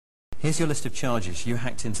Here's your list of charges. You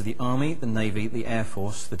hacked into the Army, the Navy, the Air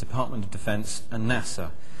Force, the Department of Defence and NASA,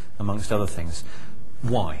 amongst other things.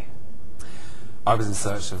 Why? I was in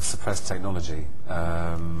search of suppressed technology,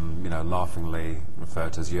 laughingly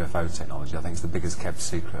referred to as UFO technology. I think it's the biggest kept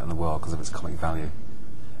secret in the world because of its comic value.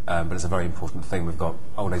 But it's a very important thing. We've got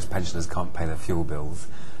old age pensioners can't pay their fuel bills.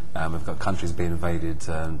 We've got countries being invaded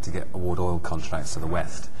to award oil contracts to the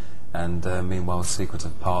West. And meanwhile,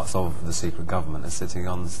 secretive parts of the secret government are sitting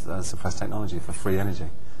on suppressed technology for free energy.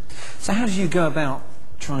 So how did you go about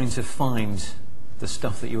trying to find the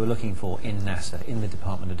stuff that you were looking for in NASA, in the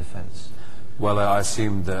Department of Defence? Well, I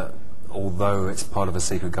assumed that although it's part of a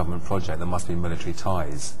secret government project, there must be military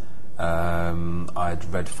ties. I'd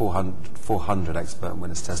read 400 expert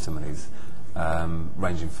witness testimonies,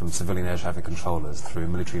 ranging from civilian air traffic controllers through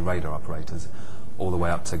military radar operators, all the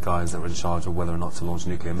way up to guys that were in charge of whether or not to launch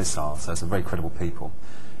nuclear missiles. So it's very credible people.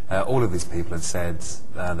 All of these people had said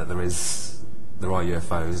that there are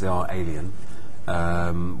UFOs, they are alien.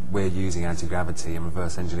 We're using anti-gravity and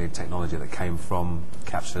reverse engineered technology that came from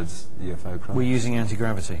captured UFO craft. We're using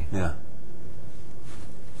anti-gravity? Yeah.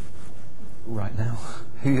 Right now?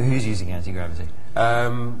 Who's using anti-gravity?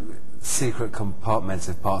 Secret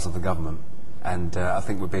compartmented parts of the government. And I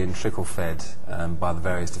think we're being trickle-fed by the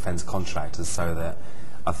various defence contractors, so that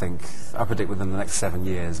I predict within the next 7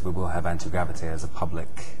 years we will have anti-gravity as a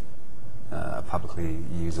publicly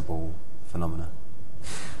usable phenomena.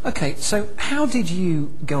 Okay, so how did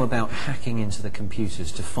you go about hacking into the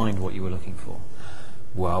computers to find what you were looking for?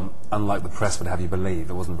 Well, unlike the press would have you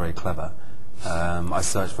believe, it wasn't very clever. I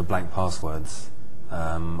searched for blank passwords.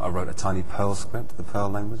 I wrote a tiny Perl script, the Perl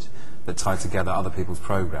language, that tied together other people's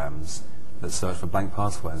programs that searched for blank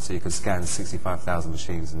passwords, so you could scan 65,000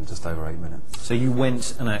 machines in just over 8 minutes. So you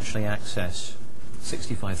went and actually accessed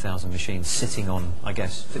 65,000 machines sitting on, I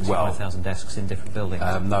guess, 65,000 desks in different buildings?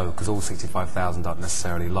 No, because all 65,000 aren't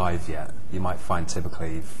necessarily live yet. You might find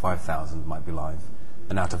typically 5,000 might be live,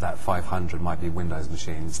 and out of that 500 might be Windows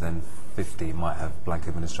machines, then 50 might have blank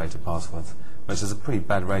administrator passwords, which is a pretty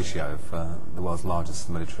bad ratio for the world's largest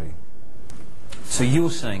military. So you're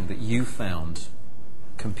saying that you found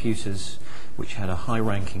computers which had a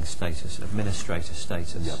high-ranking status, administrator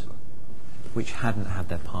status, yep, which hadn't had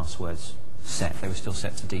their passwords set, they were still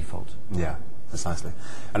set to default? Yeah, precisely.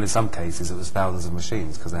 And in some cases it was thousands of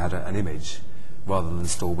machines, because they had an image. Rather than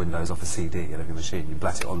install Windows off a CD at every machine, you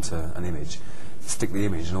blat it onto an image, stick the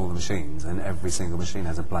image in all the machines, and every single machine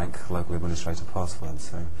has a blank local administrator password.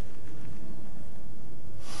 So.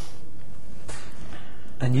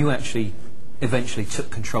 And you actually eventually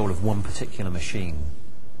took control of one particular machine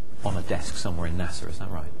on a desk somewhere in NASA, is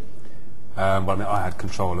that right? Well, I mean, I had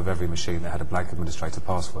control of every machine that had a blank administrator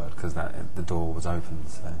password, because the door was open.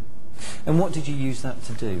 So. And what did you use that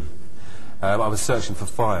to do? I was searching for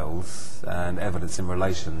files and evidence in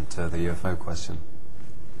relation to the UFO question.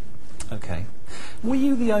 Okay. Were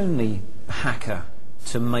you the only hacker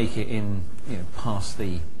to make it in, past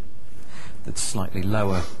the slightly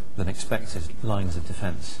lower than expected lines of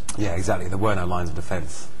defence? Yeah, exactly. There were no lines of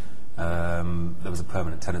defence. There was a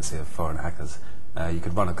permanent tendency of foreign hackers. You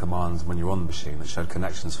could run a command when you're on the machine that showed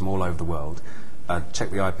connections from all over the world, check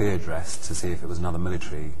the IP address to see if it was another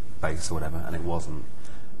military base or whatever, and it wasn't.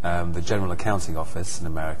 The General Accounting Office in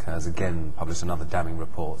America has again published another damning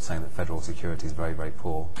report saying that federal security is very, very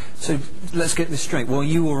poor. So let's get this straight. While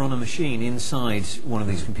you were on a machine inside one of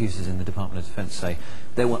these computers in the Department of Defence, say,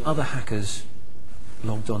 there were other hackers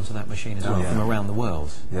logged onto that machine as well, from around the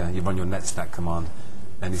world? Yeah, you run your netstack command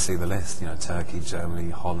and you see the list, Turkey,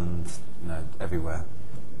 Germany, Holland, everywhere.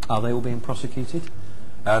 Are they all being prosecuted?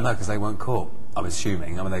 No, because they weren't caught. I'm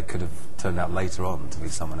assuming. I mean, they could have turned out later on to be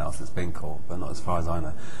someone else that's been caught, but not as far as I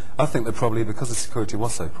know. I think that probably, because the security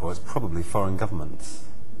was so poor, it's probably foreign governments.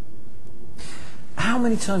 How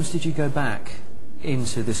many times did you go back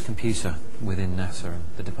into this computer within NASA and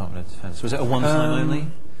the Department of Defence? Was it a one-time only?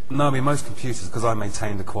 No, I mean, most computers, because I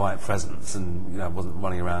maintained a quiet presence and wasn't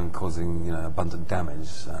running around causing abundant damage,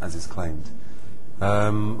 as is claimed,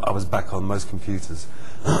 I was back on most computers.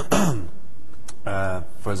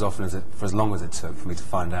 For as long as it took for me to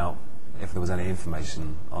find out if there was any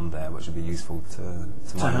information on there which would be useful to my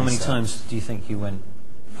So how many research. times do you think you went?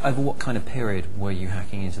 Over what kind of period were you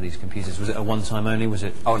hacking into these computers? Was it a one-time only? Was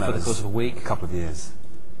it for the course of a week? A couple of years.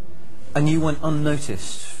 And you went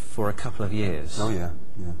unnoticed for a couple of years? Oh yeah,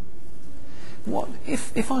 yeah. What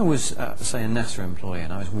if I was, say, a NASA employee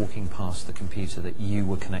and I was walking past the computer that you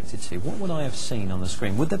were connected to? What would I have seen on the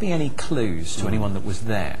screen? Would there be any clues to anyone that was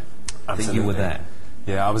there? Absolutely. That you were there?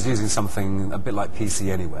 Yeah, I was using something a bit like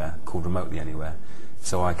PC Anywhere, called Remotely Anywhere,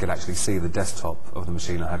 so I could actually see the desktop of the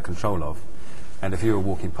machine I had control of. And if you were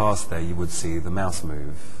walking past there, you would see the mouse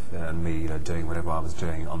move and me doing whatever I was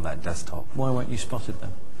doing on that desktop. Why weren't you spotted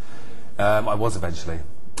then? I was eventually,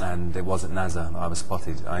 and it was at NASA I was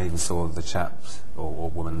spotted. I even saw the chap's or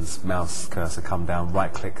woman's mouse cursor come down,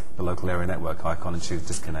 right-click the local area network icon and choose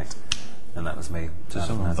disconnect. And that was me. So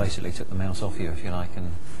someone basically took the mouse off you, if you like,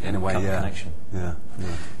 and in a way, cut the yeah. connection. Yeah.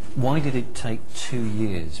 Why did it take 2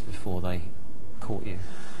 years before they caught you?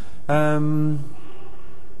 Do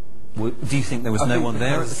you think there was no one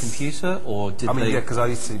there at the computer, or did they... yeah, because I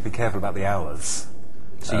used to be careful about the hours.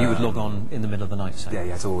 So you would log on in the middle of the night, say? Yeah,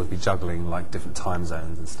 you had to always be juggling, like, different time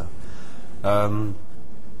zones and stuff.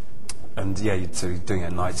 And, yeah, so doing it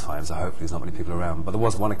at night time, so hopefully there's not many people around. But there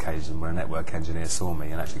was one occasion where a network engineer saw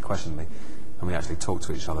me and actually questioned me, and we actually talked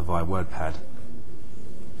to each other via WordPad,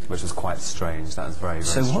 which was quite strange. That was very,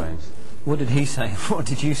 very strange. What did he say? What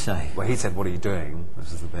did you say? Well, he said, "What are you doing?"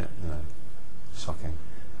 Which was a bit, shocking.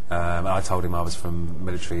 And I told him I was from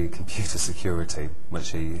military computer security,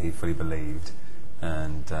 which he fully believed.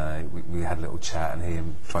 And we had a little chat, and he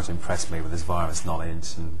tried to impress me with his virus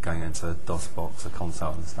knowledge and going into a DOS box, a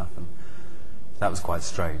console and stuff. And that was quite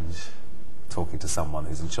strange, talking to someone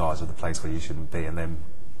who's in charge of the place where you shouldn't be, and then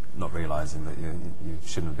not realising that you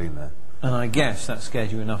shouldn't have been there. And I guess that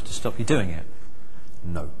scared you enough to stop you doing it?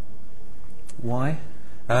 No. Why?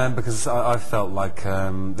 Because I felt like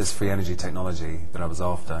this free energy technology that I was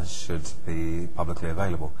after should be publicly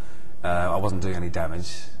available. I wasn't doing any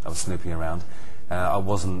damage. I was snooping around. I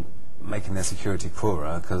wasn't making their security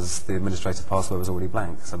poorer because the administrator password was already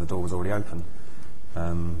blank, so the door was already open.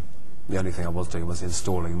 The only thing I was doing was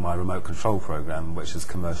installing my remote control program, which is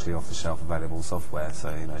commercially off-the-shelf available software, so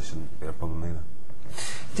it shouldn't be a problem either.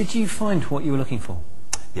 Did you find what you were looking for?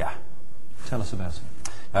 Yeah. Tell us about it.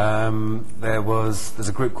 There's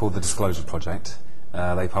a group called the Disclosure Project.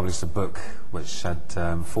 They published a book which had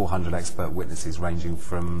 400 expert witnesses ranging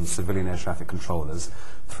from civilian air traffic controllers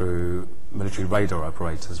through military radar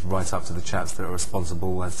operators right up to the chaps that are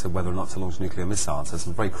responsible as to whether or not to launch nuclear missiles. So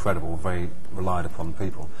some very credible, very relied upon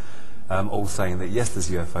people, all saying that yes, there's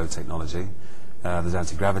UFO technology, there's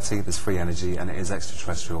anti-gravity, there's free energy, and it is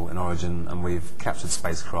extraterrestrial in origin, and we've captured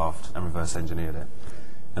spacecraft and reverse engineered it.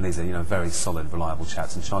 And these are, very solid, reliable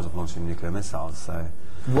chaps in charge of launching nuclear missiles. So,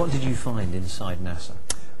 what did you find inside NASA?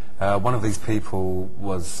 One of these people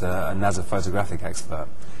was a NASA photographic expert,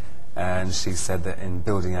 and she said that in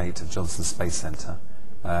Building 8 of Johnson Space Centre,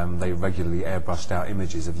 they regularly airbrushed out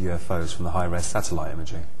images of UFOs from the high-res satellite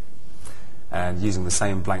imagery. And using the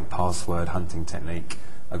same blank password hunting technique,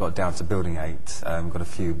 I got down to Building 8, got a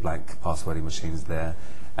few blank passwording machines there,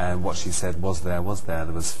 and what she said was there.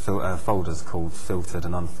 There was folders called filtered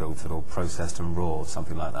and unfiltered, or processed and raw, or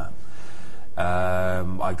something like that.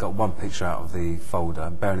 I got one picture out of the folder,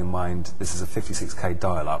 bearing in mind this is a 56k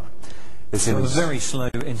dial-up. So a very slow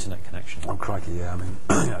internet connection. Oh, crikey, yeah,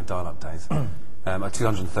 dial-up days. A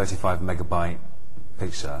 235 megabyte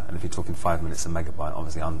picture, and if you're talking 5 minutes a megabyte,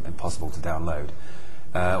 obviously impossible to download.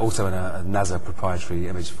 Also in a NASA proprietary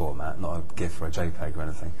image format, not a GIF or a JPEG or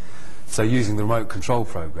anything. So using the remote control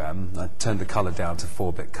program, I turned the colour down to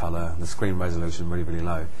 4-bit colour, the screen resolution really, really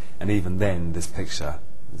low, and even then this picture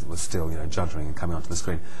was still, juddering and coming onto the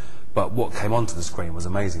screen. But what came onto the screen was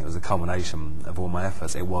amazing. It was a culmination of all my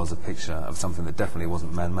efforts. It was a picture of something that definitely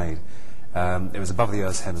wasn't man-made. It was above the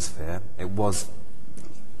Earth's hemisphere. It was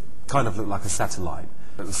kind of looked like a satellite.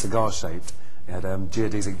 It was cigar-shaped. It had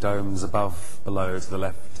geodesic domes above, below, to the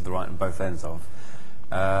left, to the right, and both ends of.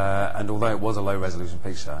 And although it was a low-resolution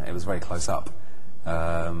picture, it was very close up.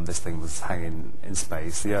 This thing was hanging in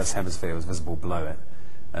space. The Earth's hemisphere was visible below it.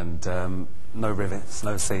 And no rivets,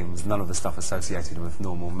 no seams, none of the stuff associated with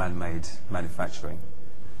normal man-made manufacturing.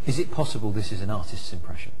 Is it possible this is an artist's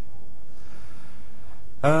impression?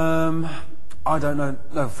 I don't know.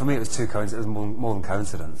 No, for me it was it was more than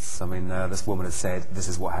coincidence. This woman had said, this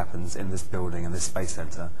is what happens in this building, in this space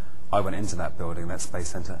centre. I went into that building, that space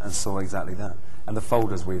centre, and saw exactly that. And the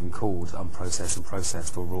folders were even called unprocessed and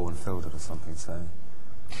processed, or raw and filtered or something. So,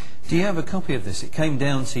 do you have a copy of this? It came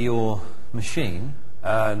down to your machine?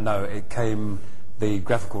 No, it came... The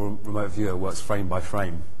graphical remote viewer works frame by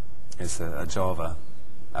frame. It's a Java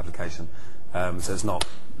application. So it's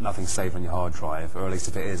nothing saved on your hard drive, or at least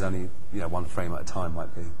if it is, only one frame at a time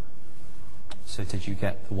might be. So did you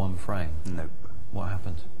get the one frame? Nope. What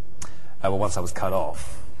happened? Well, once I was cut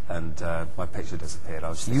off and my picture disappeared, I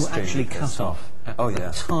was just... You were actually cut off at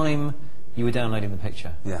the time you were downloading the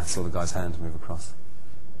picture? Yeah, I saw the guy's hand move across.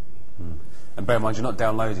 And bear in mind, you're not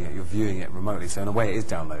downloading it, you're viewing it remotely. So in a way it is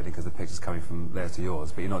downloading because the picture's coming from there to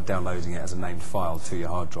yours, but you're not downloading it as a named file to your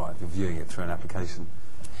hard drive. You're viewing it through an application.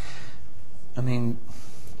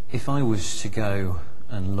 if I was to go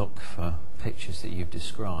and look for pictures that you've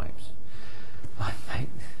described, I'd make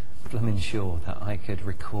blooming sure that I could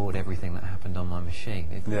record everything that happened on my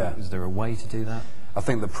machine. Yeah. Is there a way to do that? I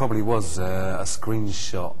think there probably was a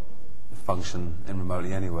screenshot function in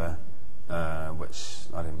Remotely Anywhere, which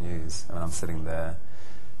I didn't use. I mean, I'm sitting there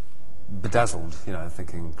bedazzled, you know,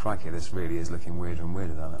 thinking, crikey, this really is looking weirder and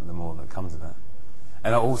weirder the more that comes of it.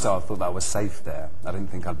 And also, I thought that I was safe there. I didn't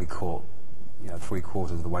think I'd be caught, you know,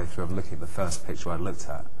 3/4 of the way through of looking at the first picture I'd looked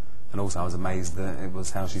at. And also, I was amazed that it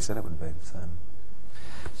was how she said it would be.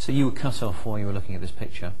 So you were cut off while you were looking at this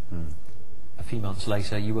picture. A few months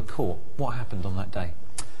later, you were caught. What happened on that day?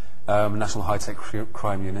 National High-Tech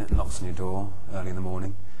Crime Unit knocks on your door early in the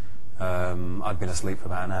morning. I'd been asleep for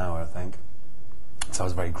about an hour, I think. So I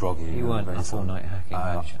was very groggy. You weren't up all night hacking,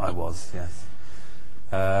 were you? I was, yes.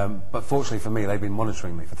 But fortunately for me, they'd been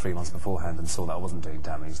monitoring me for 3 months beforehand and saw that I wasn't doing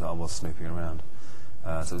damage, that I was snooping around.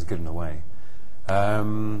 So it was good in a way.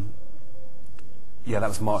 Yeah, that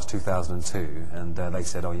was March 2002, and they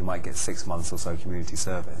said, oh, you might get 6 months or so community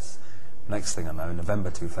service. Next thing I know,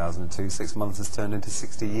 November 2002, 6 months has turned into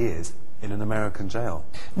 60 years in an American jail.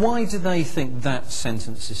 Why do they think that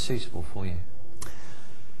sentence is suitable for you?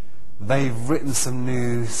 They've written some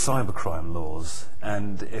new cybercrime laws,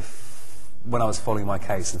 and when I was following my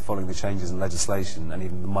case and following the changes in legislation and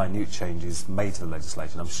even the minute changes made to the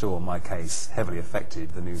legislation, I'm sure my case heavily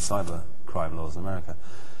affected the new cybercrime laws in America.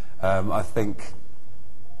 I think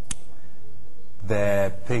they're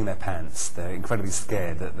peeing their pants. They're incredibly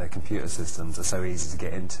scared that their computer systems are so easy to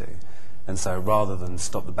get into. And so rather than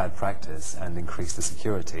stop the bad practice and increase the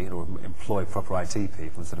security or employ proper IT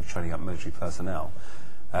people instead of training up military personnel,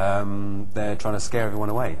 they're trying to scare everyone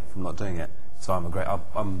away from not doing it. So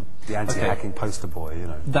I'm the anti-hacking poster boy, you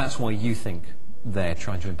know. That's why you think they're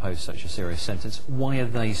trying to impose such a serious sentence. Why are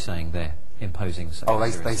they saying they're imposing such a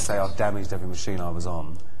serious sentence? They say I've damaged every machine I was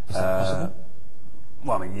on. Is that possible?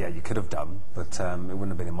 Well, I mean, yeah, you could have done, but it wouldn't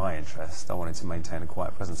have been in my interest. I wanted to maintain a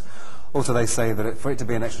quiet presence. Also, they say that for it to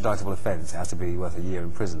be an extraditable offence, it has to be worth a year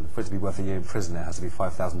in prison. For it to be worth a year in prison, it has to be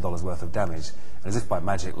 $5,000 worth of damage. And as if by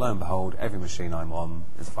magic, lo and behold, every machine I'm on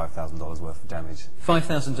is $5,000 worth of damage.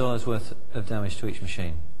 $5,000 worth of damage to each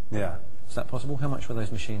machine? Yeah. Is that possible? How much were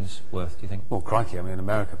those machines worth, do you think? Well, crikey, I mean, in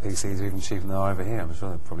America, PCs are even cheaper than they are over here. I'm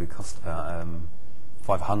sure they probably cost about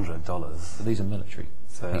 $500. So these are military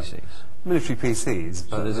PCs? Military PCs,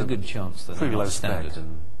 but so there's a good chance that pretty they're low not standard. spec.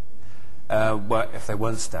 And, well, if they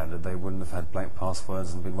weren't standard, they wouldn't have had blank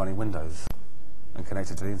passwords and been running Windows and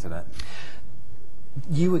connected to the internet.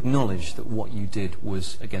 You acknowledge that what you did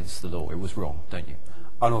was against the law. It was wrong, don't you?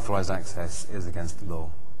 Unauthorised access is against the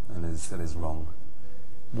law, and it is wrong.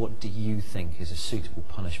 What do you think is a suitable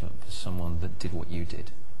punishment for someone that did what you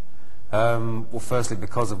did? Well, firstly,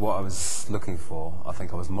 because of what I was looking for, I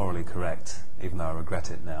think I was morally correct, even though I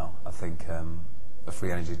regret it now. I think a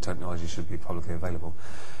free energy technology should be publicly available.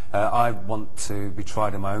 I want to be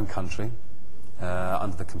tried in my own country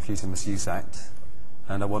under the Computer Misuse Act,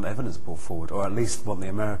 and I want evidence brought forward, or at least want the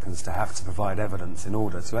Americans to have to provide evidence in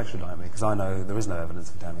order to extradite me, because I know there is no evidence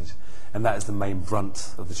of damage. And that is the main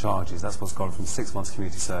brunt of the charges. That's what's gone from 6 months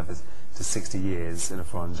community service to 60 years in a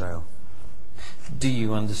foreign jail. Do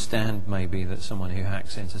you understand maybe that someone who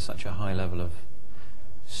hacks into such a high level of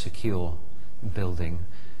secure building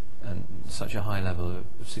and such a high level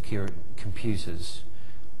of secure computers,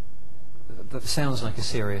 that sounds like a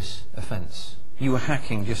serious offence? You were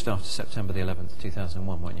hacking just after September the 11th,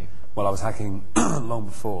 2001, weren't you? Well, I was hacking long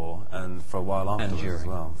before and for a while afterwards as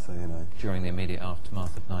well. So, you know. During the immediate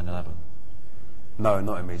aftermath of 9/11? No,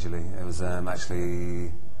 not immediately. It was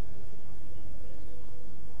actually...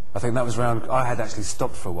 I think that was around... I had actually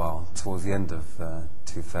stopped for a while towards the end of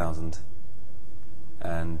 2000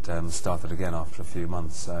 and started again after a few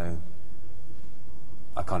months, so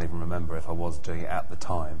I can't even remember if I was doing it at the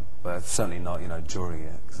time, but certainly not, you know, during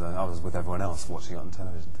it, because I was with everyone else watching it on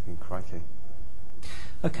television thinking, crikey.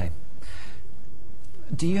 Okay.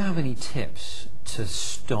 Do you have any tips to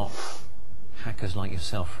stop hackers like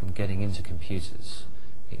yourself from getting into computers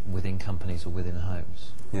within companies or within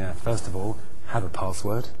homes? Yeah, first of all, have a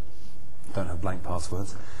password. Don't have blank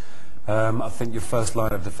passwords. I think your first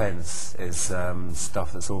line of defence is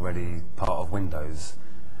stuff that's already part of Windows.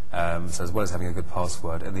 So as well as having a good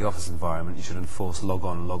password, in the office environment you should enforce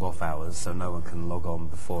log-on, log-off hours so no one can log on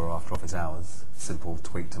before or after office hours. Simple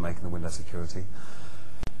tweak to making the Windows security.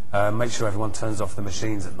 Make sure everyone turns off the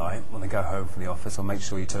machines at night when they go home from the office, or make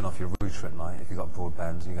sure you turn off your router at night if you've got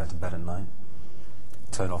broadband and you go to bed at night.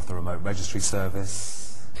 Turn off the remote registry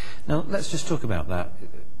service. Now, let's just talk about that.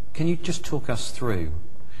 Can you just talk us through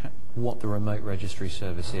what the remote registry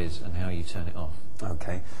service is and how you turn it off?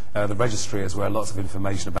 Okay. The registry is where lots of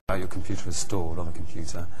information about your computer is stored on the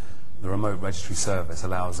computer. The remote registry service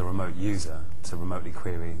allows the remote user to remotely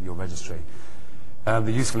query your registry.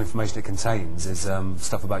 The useful information it contains is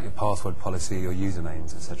stuff about your password policy, your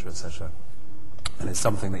usernames, etc., etc. And it's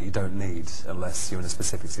something that you don't need unless you're in a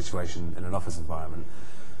specific situation in an office environment.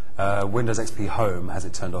 Windows XP Home has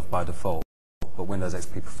it turned off by default, but Windows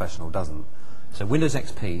XP Professional doesn't. So Windows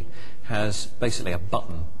XP has basically a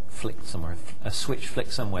button flicked somewhere, a switch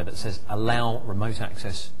flicked somewhere that says allow remote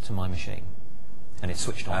access to my machine. And it's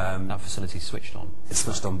switched on, that facility's switched on. It's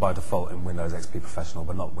switched on by default in Windows XP Professional,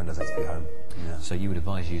 but not Windows XP Home. Yeah. So you would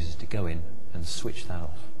advise users to go in and switch that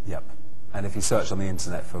off? Yep. And if you search on the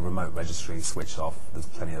internet for remote registry switch off, there's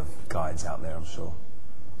plenty of guides out there, I'm sure.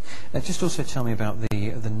 Now, just also tell me about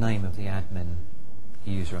the name of the admin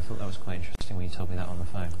user. I thought that was quite interesting when you told me that on the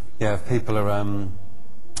phone. Yeah, if people are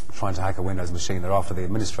trying to hack a Windows machine, they're after the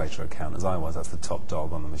administrator account, as I was. That's the top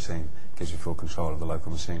dog on the machine. Gives you full control of the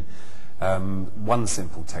local machine. One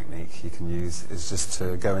simple technique you can use is just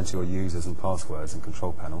to go into your users and passwords and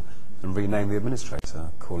control panel and rename the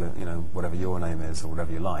administrator. Call it, whatever your name is or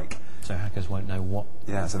whatever you like. So hackers won't know what.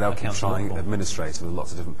 Yeah, so they'll keep trying administrator with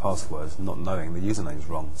lots of different passwords, not knowing the username's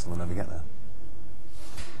wrong, so we'll never get there.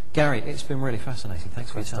 Gary, it's been really fascinating.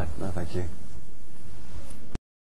 Thanks for your time. No, thank you.